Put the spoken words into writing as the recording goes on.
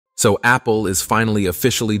So Apple is finally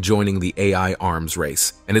officially joining the AI arms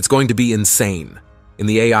race, and it's going to be insane. In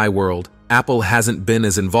the AI world, Apple hasn't been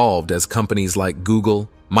as involved as companies like Google,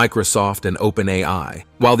 Microsoft, and OpenAI.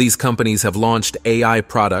 While these companies have launched AI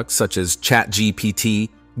products such as ChatGPT,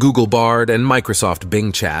 Google Bard, and Microsoft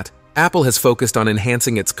Bing Chat, Apple has focused on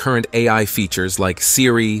enhancing its current AI features like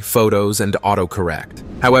Siri, Photos, and autocorrect.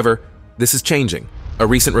 However, this is changing. A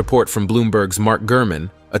recent report from Bloomberg's Mark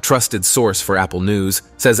Gurman, a trusted source for Apple News,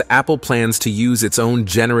 says Apple plans to use its own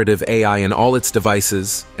generative AI in all its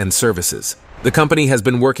devices and services. The company has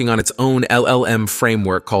been working on its own LLM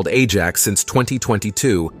framework called Ajax since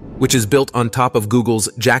 2022, which is built on top of Google's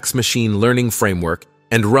JAX machine learning framework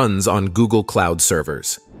and runs on Google Cloud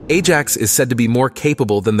servers. Ajax is said to be more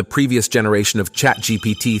capable than the previous generation of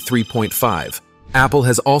ChatGPT 3.5. Apple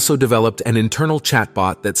has also developed an internal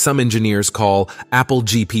chatbot that some engineers call Apple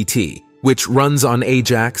GPT, which runs on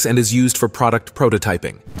Ajax and is used for product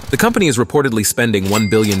prototyping. The company is reportedly spending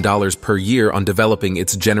 $1 billion per year on developing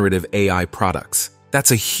its generative AI products.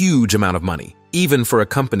 That's a huge amount of money, even for a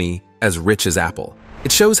company as rich as Apple.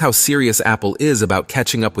 It shows how serious Apple is about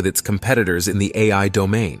catching up with its competitors in the AI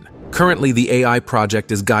domain. Currently, the AI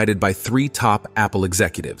project is guided by 3 top Apple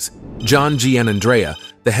executives. Giannandrea,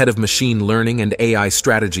 the head of machine learning and AI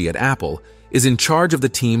strategy at Apple, is in charge of the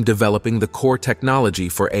team developing the core technology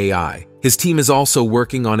for AI. His team is also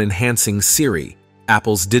working on enhancing Siri,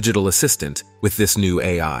 Apple's digital assistant, with this new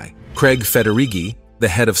AI. Craig Federighi, the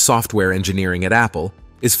head of software engineering at Apple,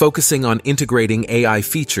 is focusing on integrating AI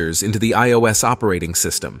features into the iOS operating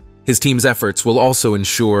system. His team's efforts will also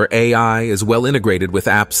ensure AI is well integrated with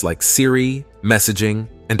apps like Siri, messaging,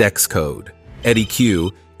 and Xcode. Eddie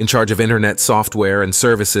Q, in charge of internet software and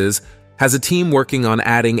services, has a team working on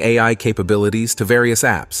adding AI capabilities to various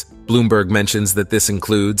apps. Bloomberg mentions that this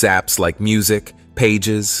includes apps like Music,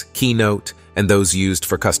 Pages, Keynote, and those used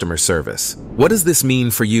for customer service. What does this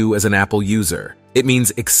mean for you as an Apple user? It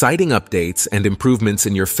means exciting updates and improvements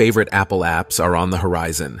in your favorite Apple apps are on the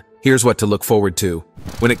horizon. Here's what to look forward to.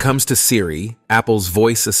 When it comes to Siri, Apple's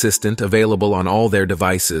voice assistant available on all their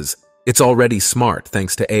devices, it's already smart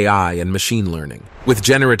thanks to AI and machine learning. With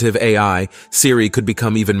generative AI, Siri could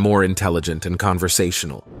become even more intelligent and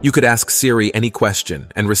conversational. You could ask Siri any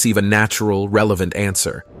question and receive a natural, relevant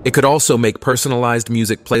answer. It could also make personalized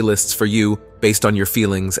music playlists for you based on your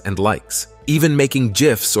feelings and likes. Even making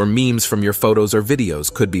GIFs or memes from your photos or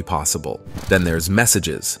videos could be possible. Then there's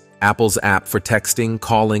Messages, Apple's app for texting,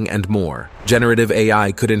 calling, and more. Generative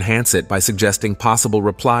AI could enhance it by suggesting possible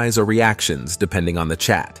replies or reactions depending on the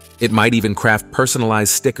chat. It might even craft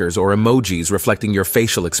personalized stickers or emojis reflecting your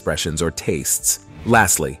facial expressions or tastes.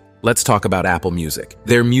 Lastly, let's talk about Apple Music,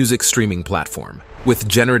 their music streaming platform. With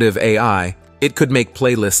generative AI, it could make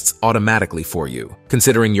playlists automatically for you,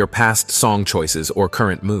 considering your past song choices or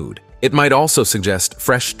current mood. It might also suggest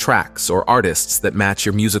fresh tracks or artists that match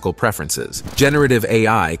your musical preferences. Generative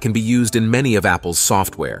AI can be used in many of Apple's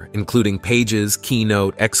software, including Pages,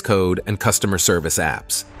 Keynote, Xcode, and customer service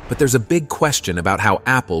apps. But there's a big question about how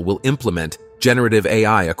Apple will implement generative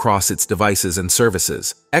AI across its devices and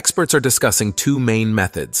services. Experts are discussing 2 main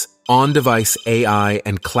methods: on-device AI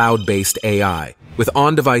and cloud-based AI. With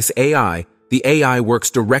on-device AI, the AI works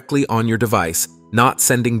directly on your device, not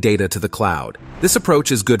sending data to the cloud. This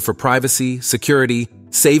approach is good for privacy, security,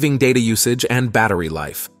 saving data usage, and battery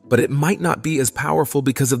life. But it might not be as powerful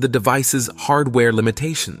because of the device's hardware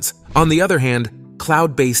limitations. On the other hand,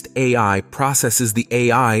 cloud-based AI processes the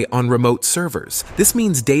AI on remote servers. This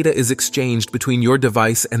means data is exchanged between your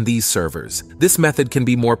device and these servers. This method can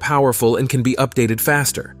be more powerful and can be updated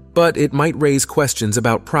faster. But it might raise questions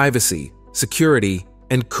about privacy, security,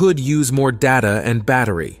 and could use more data and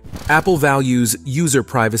battery. Apple values user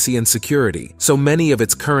privacy and security, so many of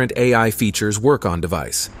its current AI features work on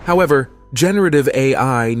device. However, generative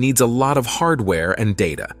AI needs a lot of hardware and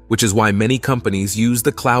data, which is why many companies use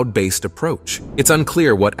the cloud-based approach. It's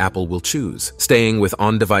unclear what Apple will choose, staying with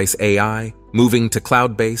on-device AI, moving to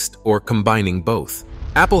cloud-based, or combining both.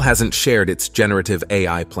 Apple hasn't shared its generative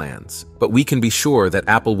AI plans, but we can be sure that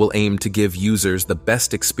Apple will aim to give users the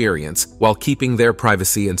best experience while keeping their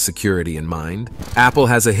privacy and security in mind. Apple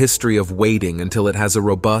has a history of waiting until it has a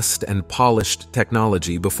robust and polished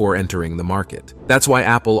technology before entering the market. That's why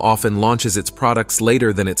Apple often launches its products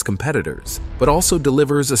later than its competitors, but also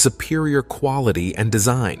delivers a superior quality and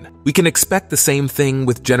design. We can expect the same thing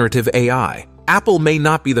with generative AI. Apple may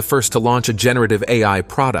not be the first to launch a generative AI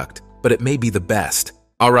product, but it may be the best.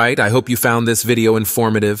 Alright, I hope you found this video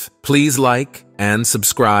informative. Please like and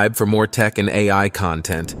subscribe for more tech and AI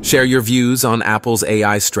content. Share your views on Apple's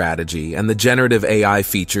AI strategy and the generative AI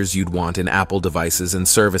features you'd want in Apple devices and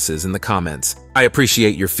services in the comments. I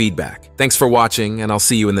appreciate your feedback. Thanks for watching, and I'll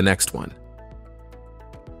see you in the next one.